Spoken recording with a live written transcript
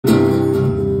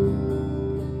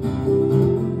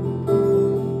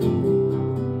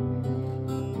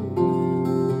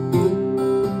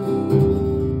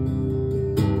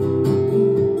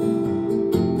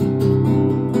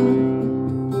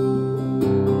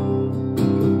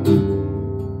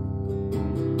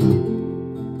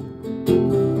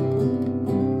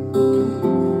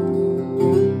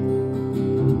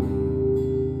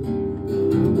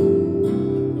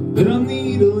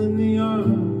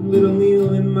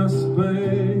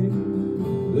spine,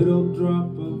 little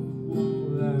drop of wool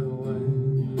that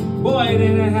wine. Boy, it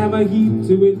didn't have a heat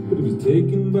to it, but it was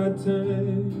taken by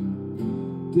time.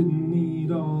 Didn't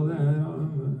need all that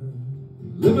armor.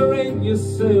 Liberate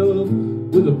yourself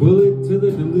with a bullet to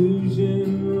the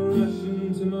delusion. Rush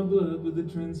into my blood with a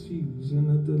transfusion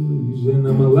of delusion.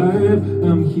 I'm alive,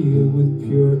 I'm here with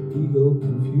pure ego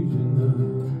confusion.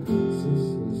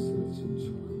 Such a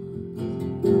trauma.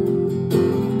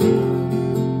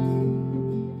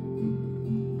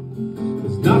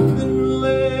 There's nothing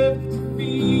left to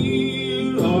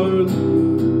feel or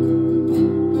lose.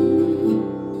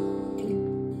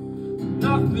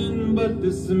 Nothing but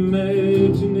this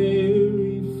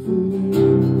imaginary fool.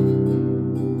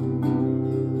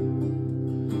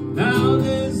 Now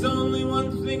there's only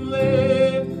one thing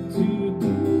left to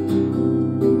do.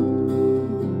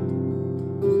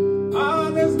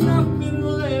 Oh, there's nothing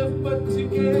left but to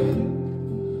get.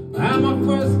 And my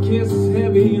first kiss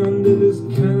heavy under this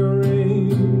kind of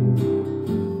rain.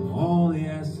 All the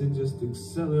acid just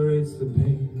accelerates the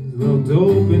pain. Little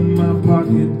dope in my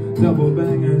pocket, double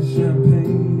banger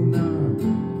champagne.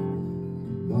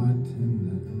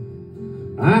 Bartender.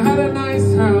 I had a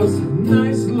nice house, a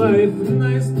nice life, a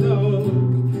nice dog.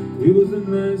 It was a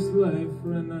nice life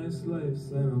for a nice life,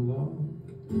 Santa Log.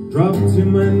 Dropped to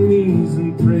my knees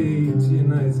and prayed to your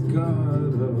nice God.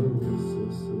 Oh,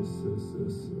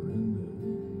 surrender.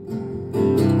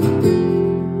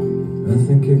 I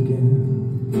think again.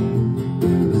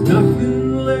 There's nothing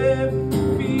left to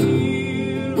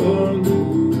feel or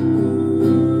lose.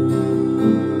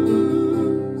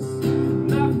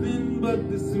 Nothing but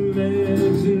this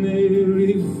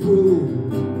imaginary fool.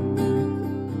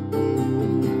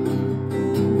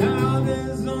 Now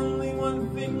there's only one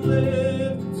thing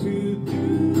left to do.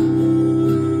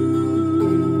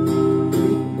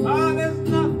 Oh, there's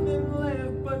nothing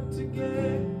left but to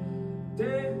get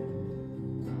dead.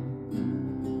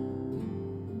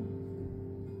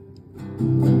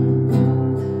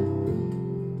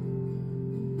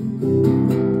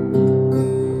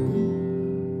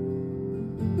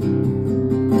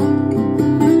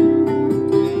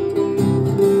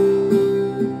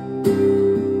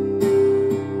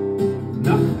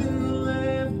 Nothing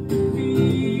left to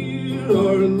feel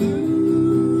or lose.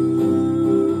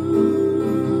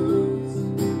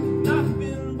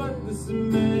 Nothing but this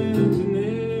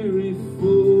imaginary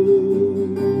fool.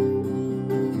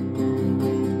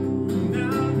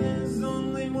 Now there's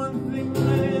only one thing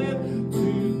left to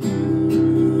do.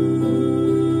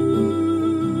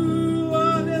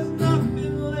 Oh, there's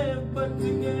nothing left but to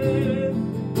get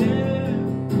dead.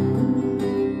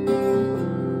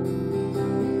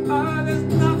 Ah, there's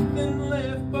nothing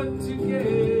left but to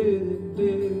get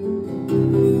dead.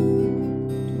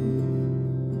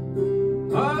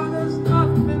 Ah, there's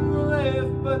nothing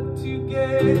left but to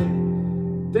get